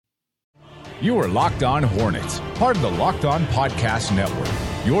You are Locked On Hornets, part of the Locked On Podcast Network.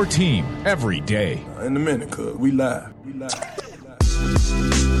 Your team every day. In a minute, cuz we live.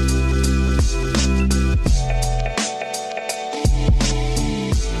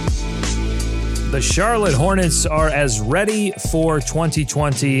 The Charlotte Hornets are as ready for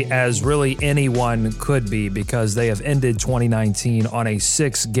 2020 as really anyone could be, because they have ended 2019 on a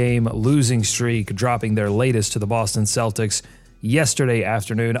 6-game losing streak, dropping their latest to the Boston Celtics yesterday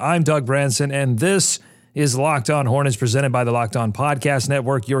afternoon. I'm Doug Branson, and this is Locked On Hornets, presented by the Locked On Podcast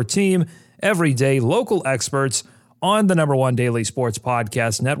Network, your team every day, local experts on the #1 daily sports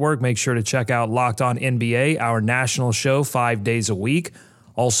podcast network. Make sure to check out Locked On NBA, our national show 5 days a week.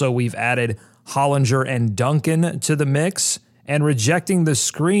 Also, we've added Hollinger and Duncan to the mix, and Rejecting the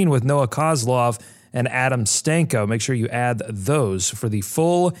Screen with Noah Kozlov and Adam Stanko. Make sure you add those for the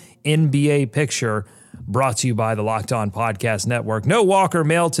full NBA picture, brought to you by the Locked On Podcast Network. No Walker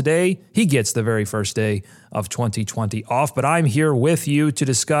Mail today. He gets the very first day of 2020 off, but I'm here with you to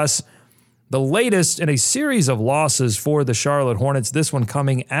discuss the latest in a series of losses for the Charlotte Hornets, this one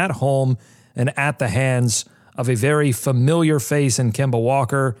coming at home and at the hands of a very familiar face in Kemba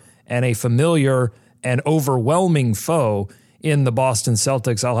Walker and a familiar and overwhelming foe in the Boston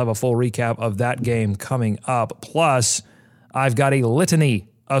Celtics. I'll have a full recap of that game coming up. Plus, I've got a litany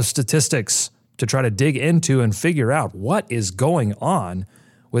of statistics to try to dig into and figure out what is going on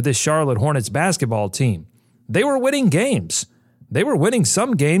with this Charlotte Hornets basketball team. They were winning games. They were winning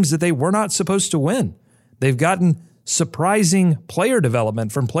some games that they were not supposed to win. They've gotten surprising player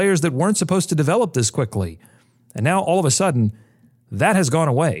development from players that weren't supposed to develop this quickly. And now all of a sudden, that has gone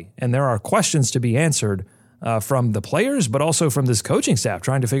away, and there are questions to be answered from the players, but also from this coaching staff,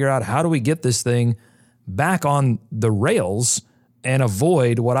 trying to figure out how do we get this thing back on the rails and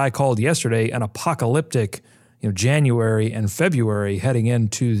avoid what I called yesterday an apocalyptic, January and February heading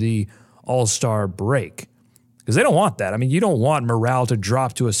into the All-Star break. Because they don't want that. I mean, you don't want morale to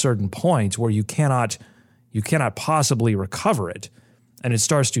drop to a certain point where you cannot possibly recover it, and it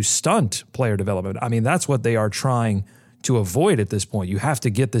starts to stunt player development. I mean, that's what they are trying to avoid at this point. You have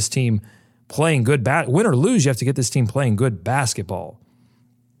to get this team playing good, win or lose, you have to get this team playing good basketball.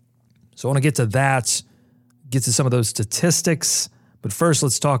 So I want to get to that, get to some of those statistics. But first,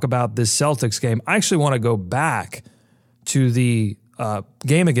 let's talk about this Celtics game. I actually want to go back to the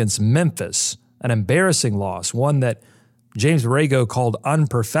game against Memphis, an embarrassing loss, one that James Borrego called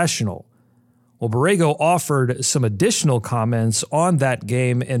unprofessional. Well, Borrego offered some additional comments on that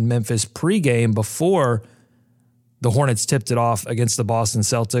game in Memphis pregame before the Hornets tipped it off against the Boston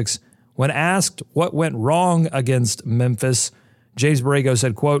Celtics. When asked what went wrong against Memphis, James Borrego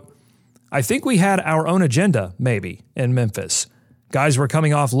said, quote, "I think we had our own agenda, maybe, in Memphis. Guys were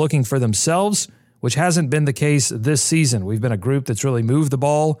coming off looking for themselves, which hasn't been the case this season. We've been a group that's really moved the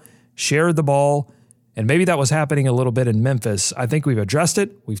ball, shared the ball, and maybe that was happening a little bit in Memphis. I think we've addressed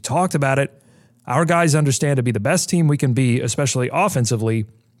it. We've talked about it. Our guys understand to be the best team we can be, especially offensively,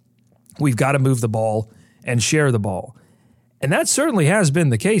 we've got to move the ball and share the ball." And that certainly has been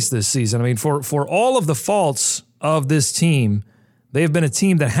the case this season. I mean, for all of the faults of this team, they have been a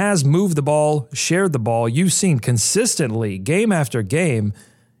team that has moved the ball, shared the ball. You've seen consistently, game after game,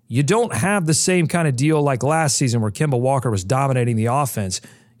 you don't have the same kind of deal like last season where Kemba Walker was dominating the offense.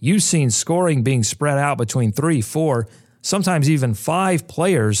 You've seen scoring being spread out between 3, 4, sometimes even 5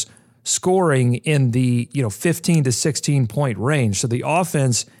 players scoring in the 15 to 16 point range. So the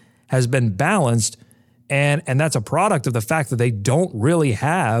offense has been balanced, and that's a product of the fact that they don't really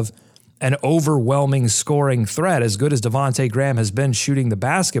have an overwhelming scoring threat. As good as Devontae Graham has been shooting the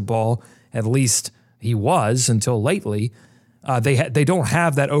basketball, at least he was until lately, they don't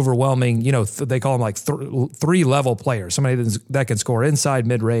have that overwhelming, they call them like 3-level player, somebody that can score inside,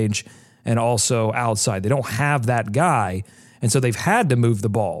 mid-range, and also outside. They don't have that guy, and so they've had to move the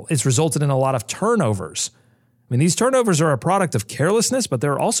ball. It's resulted in a lot of turnovers. I mean, these turnovers are a product of carelessness, but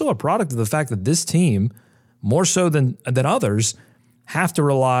they're also a product of the fact that this team, more so than others, have to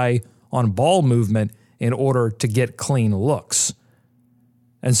rely on ball movement in order to get clean looks.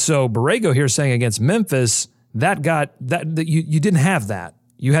 And so Borrego here saying against Memphis, that you didn't have that.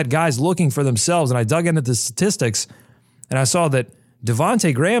 You had guys looking for themselves, and I dug into the statistics, and I saw that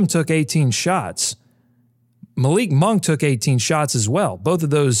Devontae Graham took 18 shots. Malik Monk took 18 shots as well, both of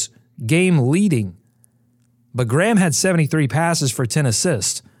those game leading. But Graham had 73 passes for 10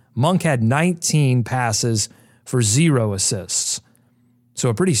 assists. Monk had 19 passes for 0 assists. So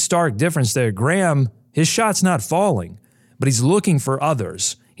a pretty stark difference there. Graham, his shot's not falling, but he's looking for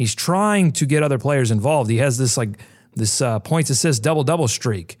others. He's trying to get other players involved. He has this points assist double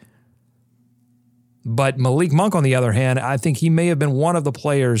streak. But Malik Monk, on the other hand, I think he may have been one of the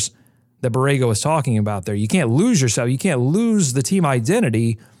players that Borrego was talking about there. You can't lose yourself. You can't lose the team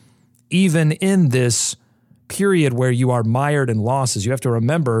identity even in this period where you are mired in losses. You have to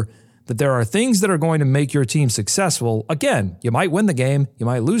remember that there are things that are going to make your team successful. Again, you might win the game, you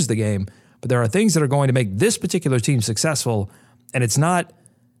might lose the game, but there are things that are going to make this particular team successful, and it's not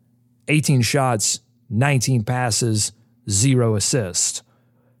 18 shots, 19 passes, 0 assists.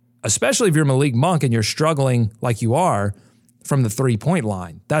 Especially if you're Malik Monk and you're struggling like you are from the three-point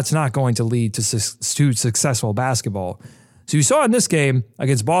line. That's not going to lead to successful basketball. So you saw in this game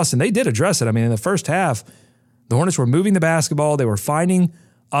against Boston, they did address it. I mean, in the first half, the Hornets were moving the basketball. They were finding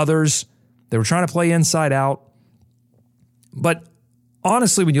others. They were trying to play inside out. But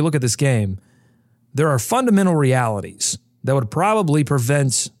honestly, when you look at this game, there are fundamental realities that would probably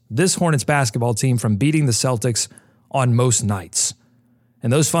prevent this Hornets basketball team from beating the Celtics on most nights.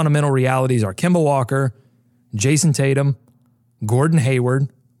 And those fundamental realities are Kemba Walker, Jason Tatum, Gordon Hayward.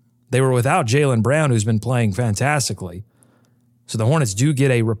 They were without Jaylen Brown, who's been playing fantastically. So the Hornets do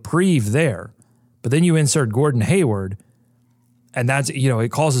get a reprieve there. But then you insert Gordon Hayward, and that's,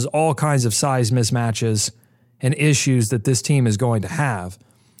 it causes all kinds of size mismatches and issues that this team is going to have.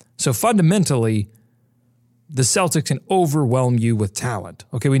 So fundamentally, the Celtics can overwhelm you with talent.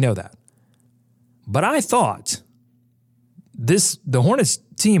 Okay, we know that. But I thought the Hornets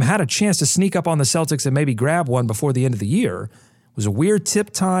team had a chance to sneak up on the Celtics and maybe grab one before the end of the year. It was a weird tip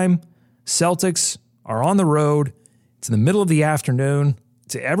time. Celtics are on the road. It's in the middle of the afternoon.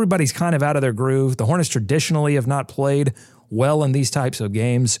 Everybody's kind of out of their groove. The Hornets traditionally have not played well in these types of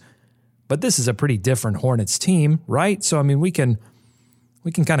games, but this is a pretty different Hornets team, right? So, I mean, we can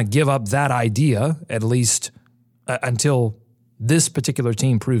kind of give up that idea, at least until this particular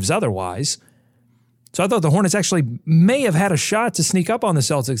team proves otherwise. So I thought the Hornets actually may have had a shot to sneak up on the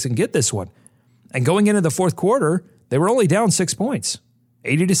Celtics and get this one. And going into the fourth quarter, they were only down 6 points.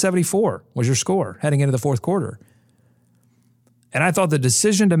 80-74 was your score heading into the fourth quarter. And I thought the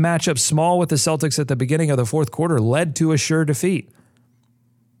decision to match up small with the Celtics at the beginning of the fourth quarter led to a sure defeat.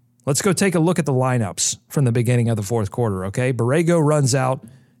 Let's go take a look at the lineups from the beginning of the fourth quarter, okay? Borrego runs out.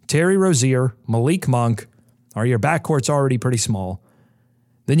 Terry Rozier, Malik Monk. Your backcourt's already pretty small.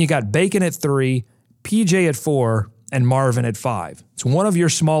 Then you got Bacon at 3, PJ at 4, and Marvin at 5. It's one of your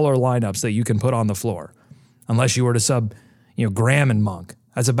smaller lineups that you can put on the floor, unless you were to sub, Graham and Monk.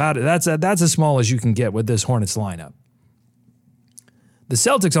 That's about it. That's as small as you can get with this Hornets lineup. The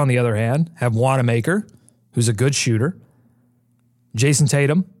Celtics, on the other hand, have Wanamaker, who's a good shooter, Jason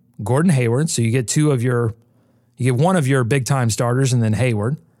Tatum, Gordon Hayward. So you get one of your big-time starters, and then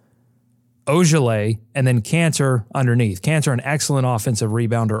Hayward, Ojale, and then Cantor underneath. Cantor, an excellent offensive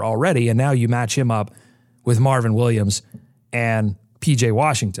rebounder already, and now you match him up with Marvin Williams and P.J.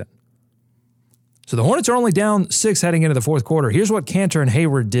 Washington. So the Hornets are only down 6 heading into the fourth quarter. Here's what Cantor and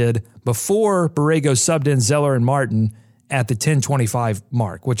Hayward did before Borrego subbed in Zeller and Martin at the 10:25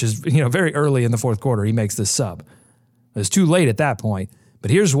 mark, which is, very early in the fourth quarter. He makes this sub. It was too late at that point.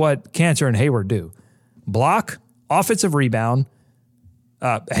 But here's what Cantor and Hayward do. Block, offensive rebound.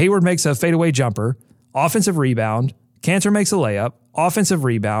 Hayward makes a fadeaway jumper. Offensive rebound. Cantor makes a layup. Offensive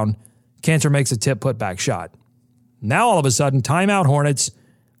rebound. Cantor makes a tip putback shot. Now all of a sudden, timeout Hornets.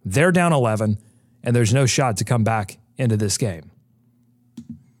 They're down 11, and there's no shot to come back into this game.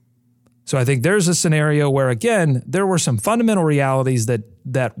 So I think there's a scenario where, again, there were some fundamental realities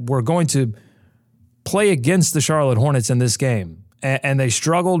that were going to play against the Charlotte Hornets in this game. And they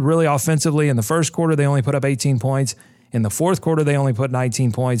struggled really offensively. In the first quarter, they only put up 18 points. In the fourth quarter, they only put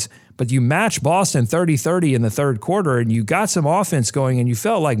 19 points. But you match Boston 30-30 in the third quarter, and you got some offense going, and you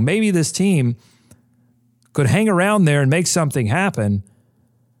felt like maybe this team could hang around there and make something happen.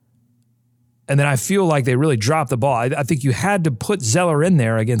 And then I feel like they really dropped the ball. I think you had to put Zeller in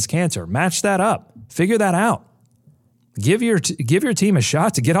there against Cantor. Match that up. Figure that out. Give your team a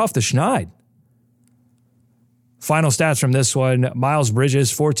shot to get off the schneid. Final stats from this one. Miles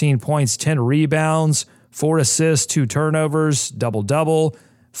Bridges, 14 points, 10 rebounds, 4 assists, 2 turnovers, double-double,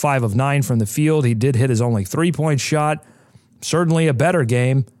 5 of 9 from the field. He did hit his only 3-point shot. Certainly a better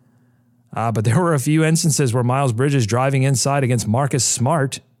game. But there were a few instances where Miles Bridges driving inside against Marcus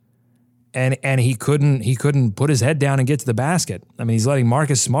Smart, and he couldn't put his head down and get to the basket. I mean, he's letting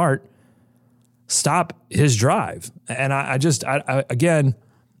Marcus Smart stop his drive. And again,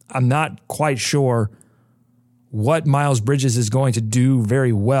 I'm not quite sure what Miles Bridges is going to do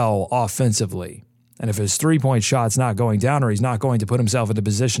very well offensively. And if his 3-point shot's not going down, or he's not going to put himself into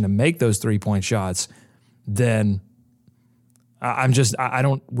position to make those 3-point shots, then I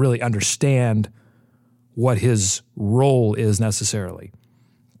don't really understand what his role is necessarily.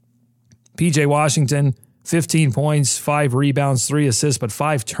 P.J. Washington, 15 points, 5 rebounds, 3 assists, but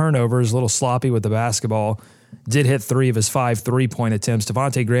 5 turnovers, a little sloppy with the basketball. Did hit 3 of his 5 3-point attempts.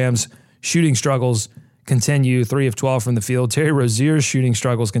 Devontae Graham's shooting struggles continue, 3 of 12 from the field. Terry Rozier's shooting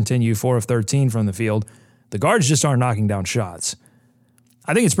struggles continue, 4 of 13 from the field. The guards just aren't knocking down shots.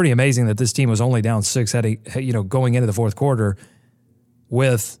 I think it's pretty amazing that this team was only down 6 going into the fourth quarter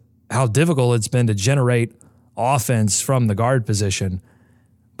with how difficult it's been to generate offense from the guard position.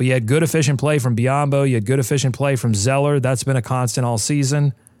 But you had good, efficient play from Biyombo. You had good, efficient play from Zeller. That's been a constant all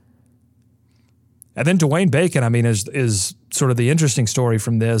season. And then Dwayne Bacon, is sort of the interesting story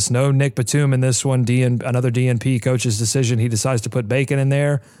from this. No Nick Batum in this one. Another DNP coach's decision. He decides to put Bacon in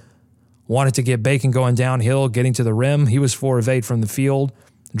there. Wanted to get Bacon going downhill, getting to the rim. He was 4 of 8 from the field.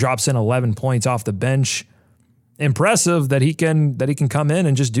 Drops in 11 points off the bench. Impressive that he can come in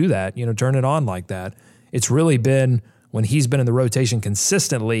and just do that, turn it on like that. It's really been, when he's been in the rotation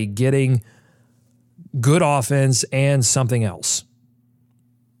consistently, getting good offense and something else.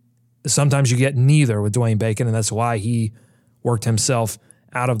 Sometimes you get neither with Dwayne Bacon, and that's why he worked himself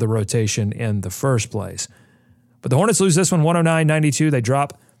out of the rotation in the first place. But the Hornets lose this one 109-92. They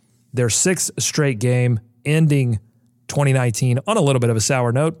drop their 6th straight game, ending 2019 on a little bit of a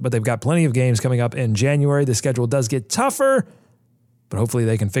sour note, but they've got plenty of games coming up in January. The schedule does get tougher, but hopefully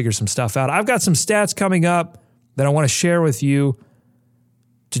they can figure some stuff out. I've got some stats coming up that I want to share with you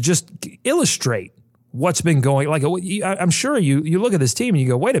to just illustrate what's been going. Like, I'm sure you look at this team and you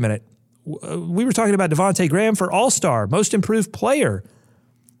go, wait a minute. We were talking about Devontae Graham for All-Star, Most Improved Player.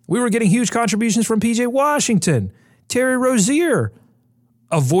 We were getting huge contributions from P.J. Washington. Terry Rozier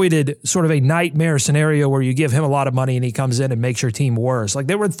avoided sort of a nightmare scenario where you give him a lot of money and he comes in and makes your team worse. Like,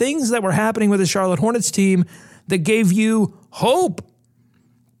 there were things that were happening with the Charlotte Hornets team that gave you hope.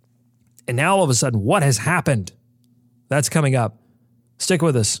 And now all of a sudden, what has happened? That's coming up. Stick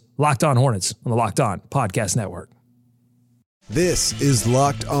with us. Locked On Hornets on the Locked On Podcast Network. This is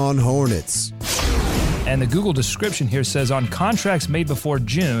Locked On Hornets. And the Google description here says, on contracts made before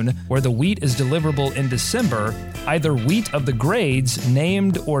June, where the wheat is deliverable in December, either wheat of the grades,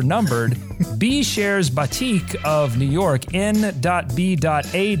 named or numbered, B shares Batik of New York,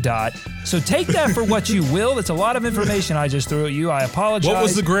 N.B.A. So take that for what you will. That's a lot of information I just threw at you. I apologize. What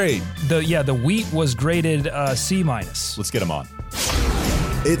was the grade? The wheat was graded C-. Let's get him on.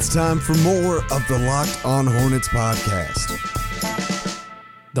 It's time for more of the Locked On Hornets podcast.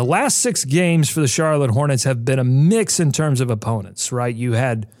 The last 6 games for the Charlotte Hornets have been a mix in terms of opponents, right? You've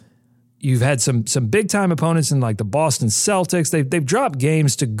had some big-time opponents in like the Boston Celtics. They've dropped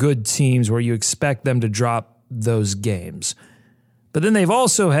games to good teams where you expect them to drop those games. But then they've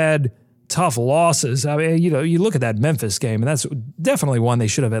also had tough losses. I mean, you look at that Memphis game, and that's definitely one they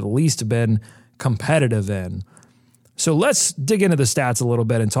should have at least been competitive in. So let's dig into the stats a little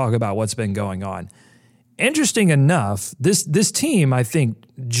bit and talk about what's been going on. Interesting enough, this team, I think,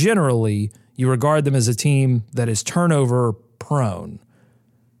 generally, you regard them as a team that is turnover prone.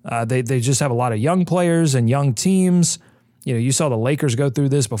 They just have a lot of young players and young teams. You saw the Lakers go through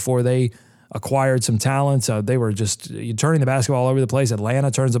this before they acquired some talent. They were just turning the basketball all over the place. Atlanta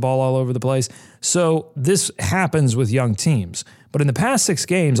turns the ball all over the place. So this happens with young teams. But in the past 6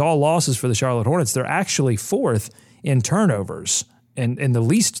 games, all losses for the Charlotte Hornets, they're actually 4th in turnovers and in the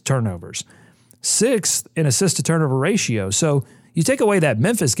least turnovers. 6th in assist to turnover ratio. So you take away that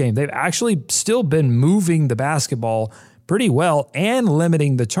Memphis game, they've actually still been moving the basketball pretty well and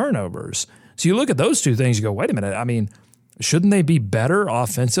limiting the turnovers. So you look at those two things, you go, wait a minute, I mean, shouldn't they be better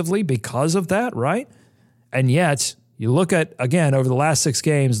offensively because of that, right? And yet, you look at, again, over the last 6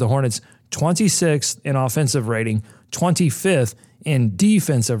 games, the Hornets 26th in offensive rating, 25th in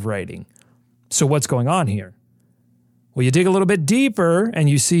defensive rating. So what's going on here? Well, you dig a little bit deeper and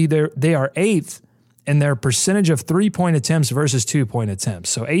you see they are 8th in their percentage of 3-point attempts versus 2-point attempts.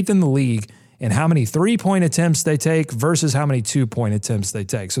 So 8th in the league in how many 3-point attempts they take versus how many 2-point attempts they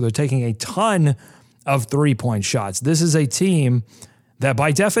take. So they're taking a ton of 3-point shots. This is a team that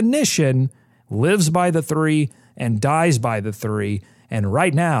by definition lives by the 3 and dies by the 3. And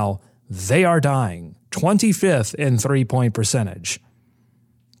right now, they are dying. 25th in 3-point percentage.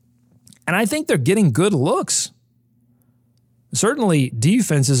 And I think they're getting good looks. Certainly,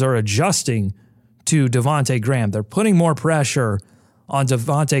 defenses are adjusting to Devontae Graham. They're putting more pressure on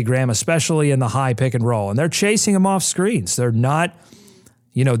Devontae Graham, especially in the high pick and roll. And they're chasing him off screens. They're not,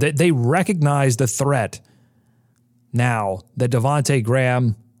 they recognize the threat now that Devontae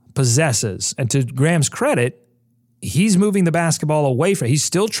Graham possesses. And to Graham's credit, he's moving the basketball away from it. He's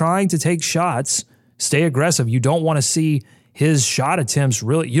still trying to take shots, stay aggressive. You don't want to see his shot attempts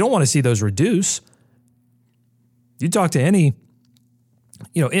you don't want to see those reduce. You talk to any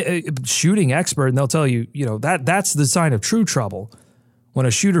shooting expert, and they'll tell you, that's the sign of true trouble. When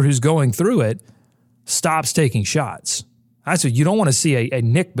a shooter who's going through it stops taking shots. That's what you don't want to see, a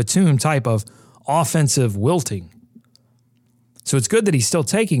Nick Batum type of offensive wilting. So it's good that he's still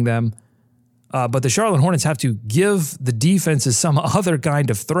taking them, but the Charlotte Hornets have to give the defenses some other kind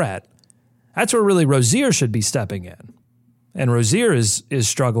of threat. That's where really Rozier should be stepping in. And Rozier is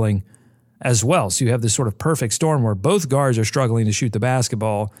struggling as well. So you have this sort of perfect storm where both guards are struggling to shoot the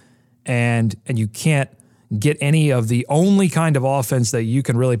basketball, and you can't get any of the only kind of offense that you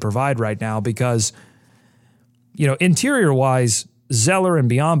can really provide right now because, interior-wise, Zeller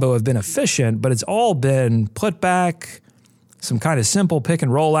and Biyombo have been efficient, but it's all been put back, some kind of simple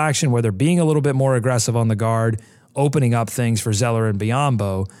pick-and-roll action where they're being a little bit more aggressive on the guard, opening up things for Zeller and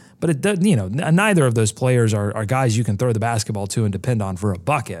Biyombo. But it does, neither of those players are guys you can throw the basketball to and depend on for a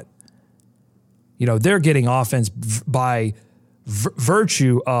bucket. They're getting offense by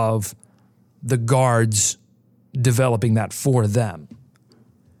virtue of the guards developing that for them.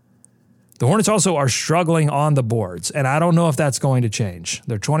 The Hornets also are struggling on the boards, and I don't know if that's going to change.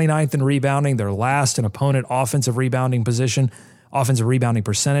 They're 29th in rebounding. They're last in opponent offensive rebounding percentage.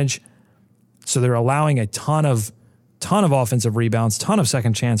 So they're allowing a ton of offensive rebounds, ton of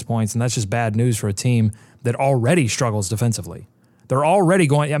second chance points, and that's just bad news for a team that already struggles defensively. They're already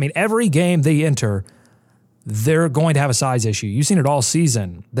every game they enter, they're going to have a size issue. You've seen it all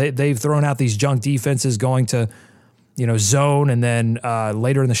season. They've thrown out these junk defenses going to, zone, and then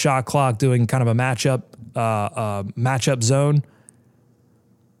later in the shot clock doing kind of a matchup zone.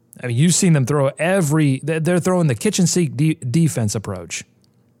 You've seen them throw they're throwing the kitchen sink defense approach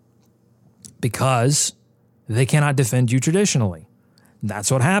because they cannot defend you traditionally.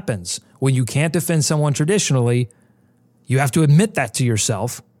 That's what happens. When you can't defend someone traditionally, you have to admit that to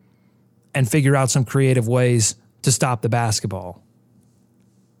yourself and figure out some creative ways to stop the basketball.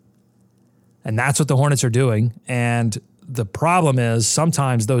 And that's what the Hornets are doing. And the problem is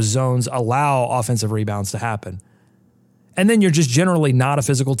sometimes those zones allow offensive rebounds to happen. And then you're just generally not a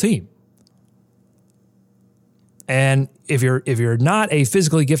physical team. And if you're not a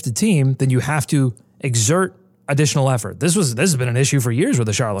physically gifted team, then you have to exert additional effort. This has been an issue for years with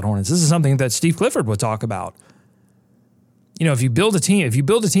the Charlotte Hornets. This is something that Steve Clifford would talk about. If you build a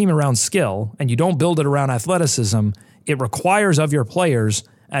team around skill and you don't build it around athleticism, it requires of your players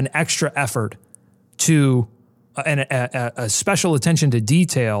an extra effort to a special attention to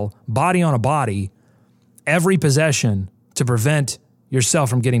detail, body on a body, every possession to prevent yourself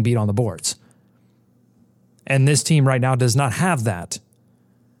from getting beat on the boards. And this team right now does not have that.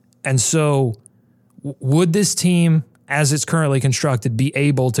 And so would this team, as it's currently constructed, be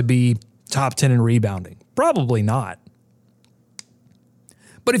able to be top 10 in rebounding? Probably not.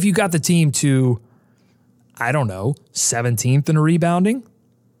 But if you got the team to, 17th in rebounding,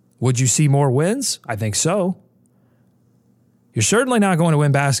 would you see more wins? I think so. You're certainly not going to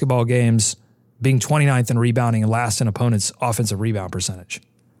win basketball games being 29th in rebounding and last in opponent's offensive rebound percentage.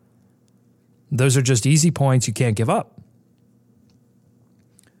 Those are just easy points you can't give up.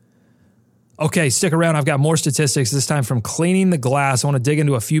 Okay, stick around. I've got more statistics, this time from Cleaning the Glass. I want to dig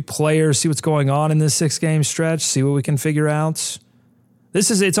into a few players, see what's going on in this 6-game stretch, see what we can figure out.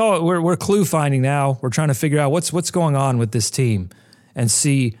 We're clue finding now. We're trying to figure out what's going on with this team and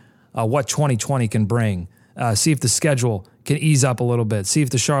see what 2020 can bring. See if the schedule can ease up a little bit. See if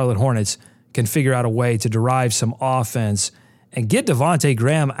the Charlotte Hornets can figure out a way to derive some offense and get Devontae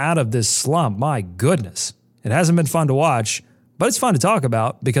Graham out of this slump. My goodness. It hasn't been fun to watch, but it's fun to talk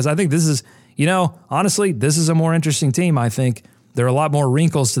about because I think this is, honestly, this is a more interesting team. I think there are a lot more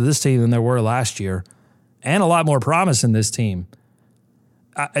wrinkles to this team than there were last year and a lot more promise in this team.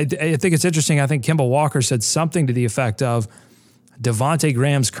 I think it's interesting. I think Kemba Walker said something to the effect of Devontae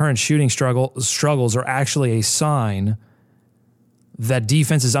Graham's current shooting struggles are actually a sign that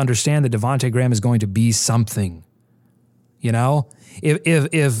defenses understand that Devontae Graham is going to be something. If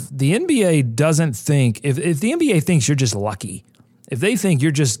the NBA doesn't think, if the NBA thinks you're just lucky, if they think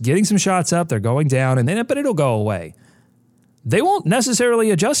you're just getting some shots up, they're going down, but it'll go away, they won't necessarily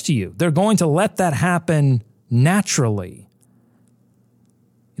adjust to you. They're going to let that happen naturally.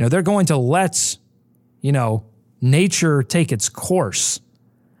 They're going to let, nature take its course.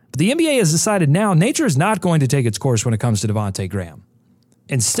 But the NBA has decided now nature is not going to take its course when it comes to Devontae Graham.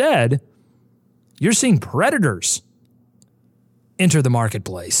 Instead, you're seeing predators enter the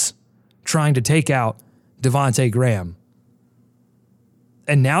marketplace trying to take out Devontae Graham.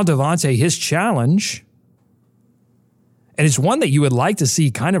 And now Devontae, his challenge, and it's one that you would like to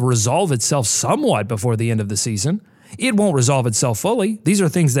see kind of resolve itself somewhat before the end of the season. It won't resolve itself fully. These are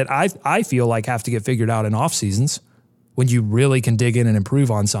things that I feel like have to get figured out in off seasons when you really can dig in and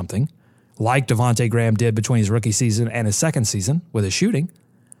improve on something, like Devontae Graham did between his rookie season and his second season with his shooting.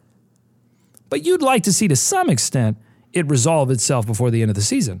 But you'd like to see, to some extent, it resolve itself before the end of the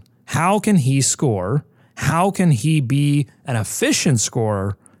season. How can he score? How can he be an efficient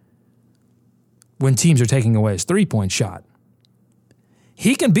scorer when teams are taking away his three-point shot?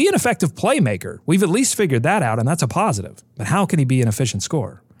 He can be an effective playmaker. We've at least figured that out, and that's a positive. But how can he be an efficient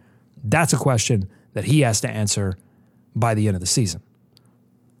scorer? That's a question that he has to answer by the end of the season.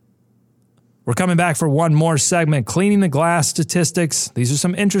 We're coming back for one more segment, cleaning the glass statistics. These are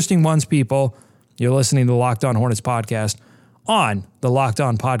some interesting ones, people. You're listening to the Locked On Hornets podcast on the Locked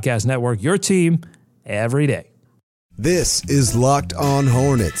On Podcast Network, your team every day. This is Locked On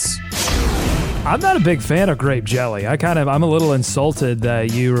Hornets. I'm not a big fan of grape jelly. I'm a little insulted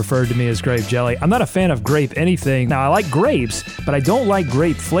that you referred to me as grape jelly. I'm not a fan of grape anything. Now, I like grapes, but I don't like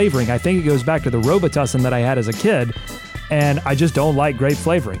grape flavoring. I think it goes back to the Robitussin that I had as a kid, and I just don't like grape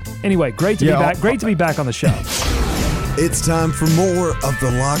flavoring. Anyway, great to be back. Great to be back on the show. It's time for more of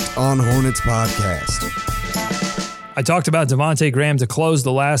the Locked On Hornets podcast. I talked about Devontae Graham to close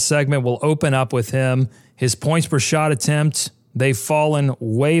the last segment. We'll open up with him. His points per shot attempt, they've fallen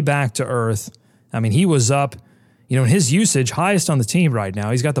way back to earth. I mean, he was up, in his usage, highest on the team right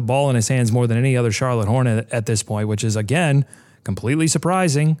now. He's got the ball in his hands more than any other Charlotte Hornet at this point, which is, again, completely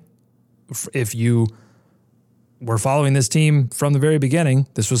surprising. If you were following this team from the very beginning,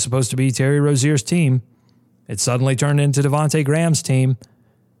 this was supposed to be Terry Rozier's team. It suddenly turned into Devontae Graham's team.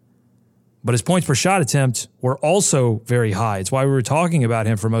 But his points per shot attempt were also very high. It's why we were talking about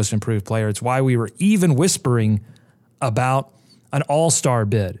him for most improved player. It's why we were even whispering about an all-star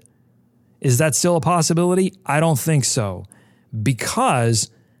bid. Is that still a possibility? I don't think so,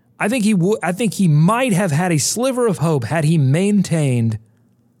 because I think he might have had a sliver of hope had he maintained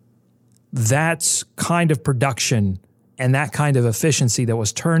that kind of production and that kind of efficiency that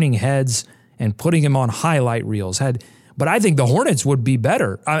was turning heads and putting him on highlight reels. But I think the Hornets would be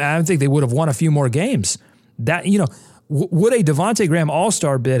better. I think they would have won a few more games. That, would a Devontae Graham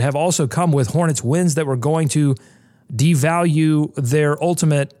all-star bid have also come with Hornets wins that were going to devalue their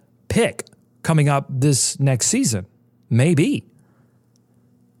ultimate pick coming up this next season? Maybe.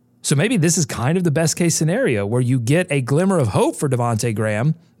 So maybe this is kind of the best case scenario where you get a glimmer of hope for Devontae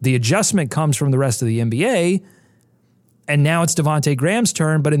Graham. The adjustment comes from the rest of the NBA, and now it's Devontae Graham's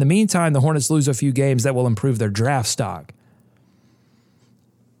turn. But in the meantime, the Hornets lose a few games that will improve their draft stock.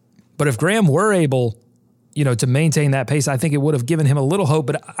 But if Graham were able, to maintain that pace, I think it would have given him a little hope.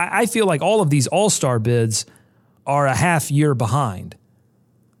 But I feel like all of these all-star bids are a half year behind.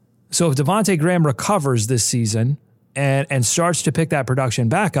 So if Devontae Graham recovers this season and starts to pick that production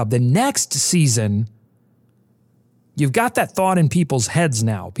back up, the next season, you've got that thought in people's heads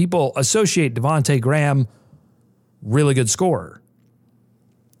now. People associate Devontae Graham, really good scorer,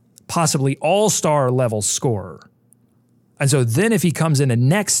 possibly all-star level scorer. And so then if he comes into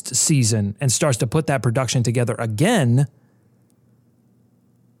next season and starts to put that production together again,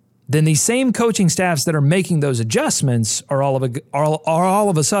 then these same coaching staffs that are making those adjustments are all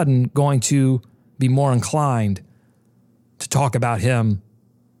of a sudden going to be more inclined to talk about him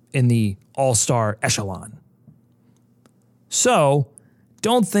in the all-star echelon. So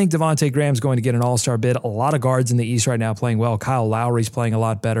don't think Devontae Graham's going to get an all-star bid. A lot of guards in the East right now playing well. Kyle Lowry's playing a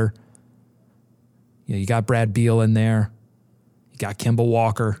lot better. You got Brad Beal in there. You got Kemba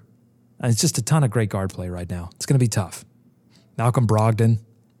Walker. And it's just a ton of great guard play right now. It's going to be tough. Malcolm Brogdon.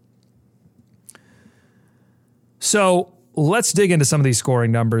 So let's dig into some of these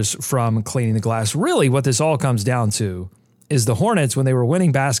scoring numbers from Cleaning the Glass. Really, what this all comes down to is the Hornets, when they were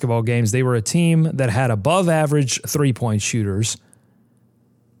winning basketball games, they were a team that had above-average three-point shooters,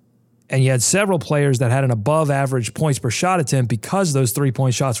 and you had several players that had an above-average points per shot attempt because those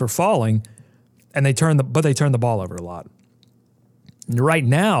three-point shots were falling, and they turned the ball over a lot. And right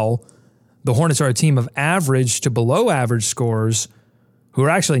now, the Hornets are a team of average to below-average scorers who are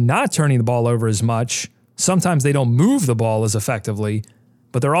actually not turning the ball over as much. Sometimes they don't move the ball as effectively,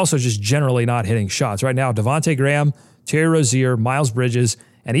 but they're also just generally not hitting shots. Right now, Devontae Graham, Terry Rozier, Miles Bridges,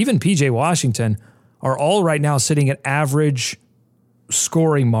 and even P.J. Washington are all right now sitting at average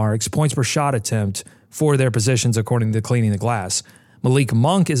scoring marks, points per shot attempt for their positions according to Cleaning the Glass. Malik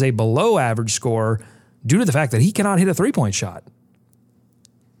Monk is a below-average scorer due to the fact that he cannot hit a three-point shot.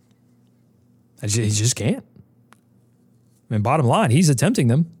 He just can't. I mean, bottom line, he's attempting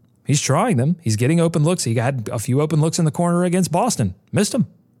them. He's trying them. He's getting open looks. He had a few open looks in the corner against Boston. Missed them.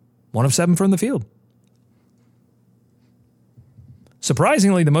 1 of 7 from the field.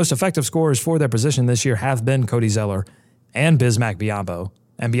 Surprisingly, the most effective scorers for their position this year have been Cody Zeller and Bismack Biyombo.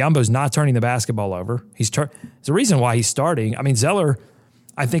 And Biyombo's not turning the basketball over. There's a reason why he's starting. I mean, Zeller,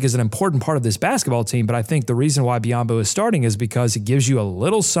 I think, is an important part of this basketball team, but I think the reason why Biyombo is starting is because it gives you a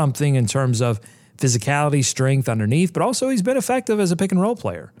little something in terms of physicality, strength underneath, but also he's been effective as a pick and roll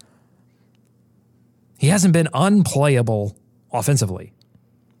player. He hasn't been unplayable offensively.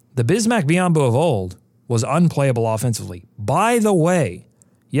 The Bismack Biyombo of old was unplayable offensively. By the way,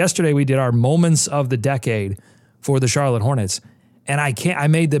 yesterday we did our moments of the decade for the Charlotte Hornets, and I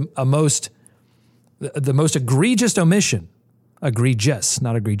made the most egregious omission. Egregious,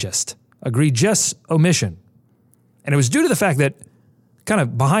 not egregious. Egregious omission. And it was due to the fact that kind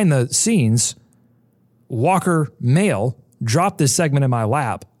of behind the scenes, Walker Mail dropped this segment in my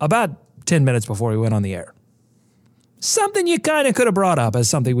lap about 10 minutes before we went on the air. Something you kind of could have brought up as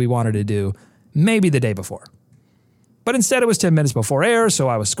something we wanted to do maybe the day before. But instead it was 10 minutes before air, so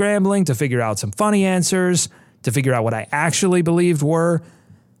I was scrambling to figure out some funny answers, to figure out what I actually believed were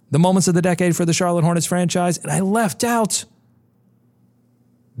the moments of the decade for the Charlotte Hornets franchise, and I left out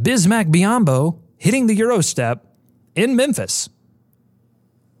Bismack Biyombo hitting the Euro step in Memphis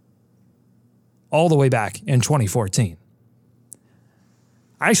all the way back in 2014.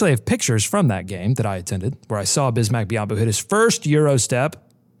 I actually have pictures from that game that I attended where I saw Bismack Biyombo hit his first Euro step,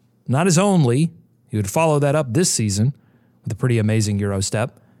 not his only. He would follow that up this season with a pretty amazing Euro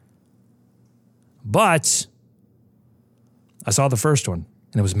step. But I saw the first one,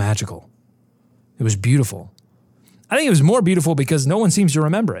 and it was magical. It was beautiful. I think it was more beautiful because no one seems to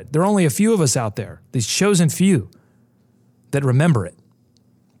remember it. There are only a few of us out there, these chosen few, that remember it.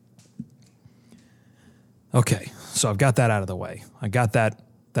 Okay, so I've got that out of the way. I got that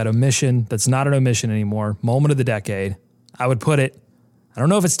omission that's not an omission anymore, moment of the decade. I would put it, I don't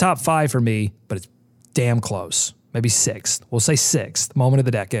know if it's top 5 for me, but it's damn close. Maybe 6th. We'll say 6th, moment of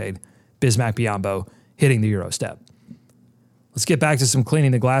the decade, Bismack Biyombo hitting the Euro step. Let's get back to some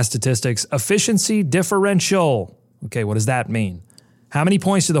cleaning the glass statistics. Efficiency differential. Okay, what does that mean? How many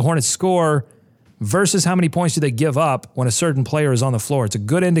points do the Hornets score versus how many points do they give up when a certain player is on the floor? It's a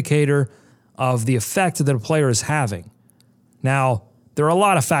good indicator of the effect that a player is having. Now, there are a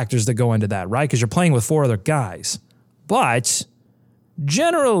lot of factors that go into that, right? Because you're playing with 4 other guys. But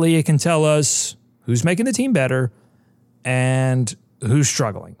generally, it can tell us who's making the team better and who's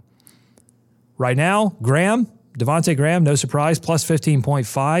struggling. Right now, Devontae Graham, no surprise, plus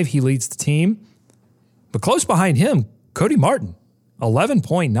 15.5. He leads the team. But close behind him, Cody Martin,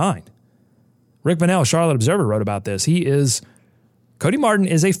 11.9. Rick Bonnell, Charlotte Observer, wrote about this. Cody Martin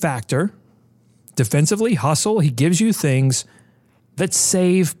is a factor. Defensively, hustle. He gives you things that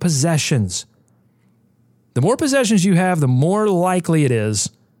save possessions. The more possessions you have, the more likely it is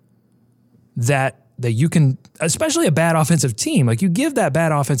that you can, especially a bad offensive team, like you give that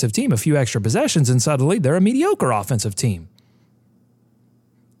bad offensive team a few extra possessions and suddenly they're a mediocre offensive team.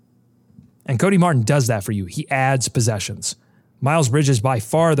 And Cody Martin does that for you. He adds possessions. Miles Bridges by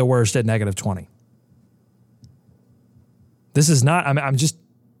far the worst at -20. This is not,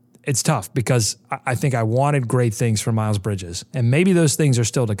 it's tough because I think I wanted great things from Miles Bridges. And maybe those things are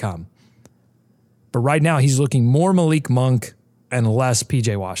still to come. But right now he's looking more Malik Monk and less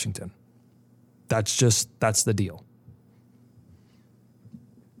PJ Washington. That's the deal.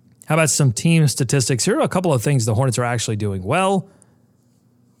 How about some team statistics? Here are a couple of things the Hornets are actually doing well.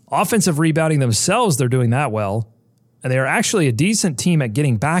 Offensive rebounding themselves, they're doing that well. And they are actually a decent team at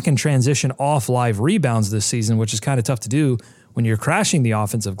getting back in transition off live rebounds this season, which is kind of tough to do when you're crashing the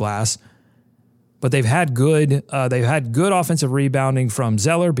offensive glass. But they've had good offensive rebounding from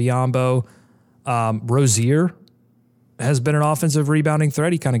Zeller, Biyombo. Rozier has been an offensive rebounding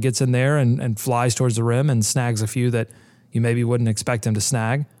threat. He kind of gets in there and flies towards the rim and snags a few that you maybe wouldn't expect him to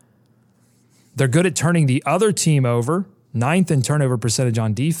snag. They're good at turning the other team over, 9th in turnover percentage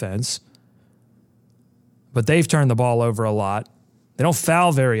on defense. But they've turned the ball over a lot. They don't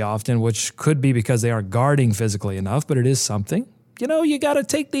foul very often, which could be because they aren't guarding physically enough, but it is something. You got to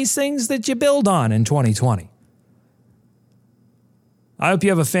take these things that you build on in 2020. I hope you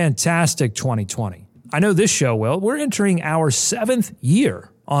have a fantastic 2020. I know this show will. We're entering our 7th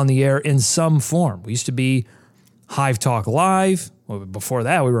year on the air in some form. We used to be Hive Talk Live. Well, before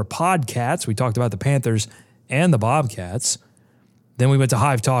that, we were Podcats. We talked about the Panthers and the Bobcats. Then we went to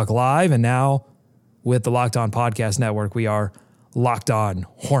Hive Talk Live, and now with the Locked On Podcast Network, we are Locked On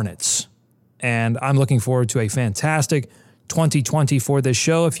Hornets. And I'm looking forward to a fantastic 2020 for this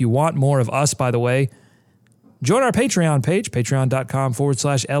show. If you want more of us, by the way, join our Patreon page,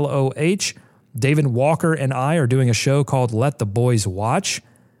 patreon.com/LOH. David Walker and I are doing a show called Let the Boys Watch.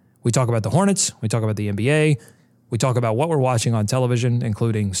 We talk about the Hornets. We talk about the NBA. We talk about what we're watching on television,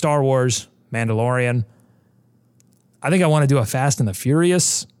 including Star Wars, Mandalorian. I think I want to do a Fast and the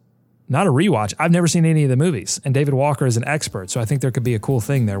Furious, not a rewatch. I've never seen any of the movies, and David Walker is an expert, so I think there could be a cool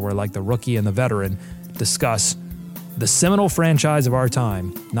thing there where like the rookie and the veteran discuss the seminal franchise of our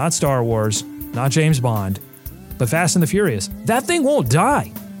time, not Star Wars, not James Bond, but Fast and the Furious. That thing won't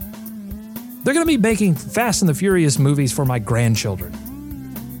die. They're going to be making Fast and the Furious movies for my grandchildren.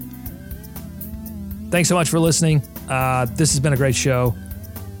 Thanks so much for listening. This has been a great show.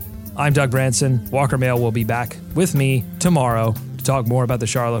 I'm Doug Branson. Walker Mail will be back with me tomorrow to talk more about the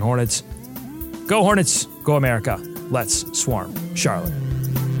Charlotte Hornets. Go Hornets, go America. Let's swarm Charlotte.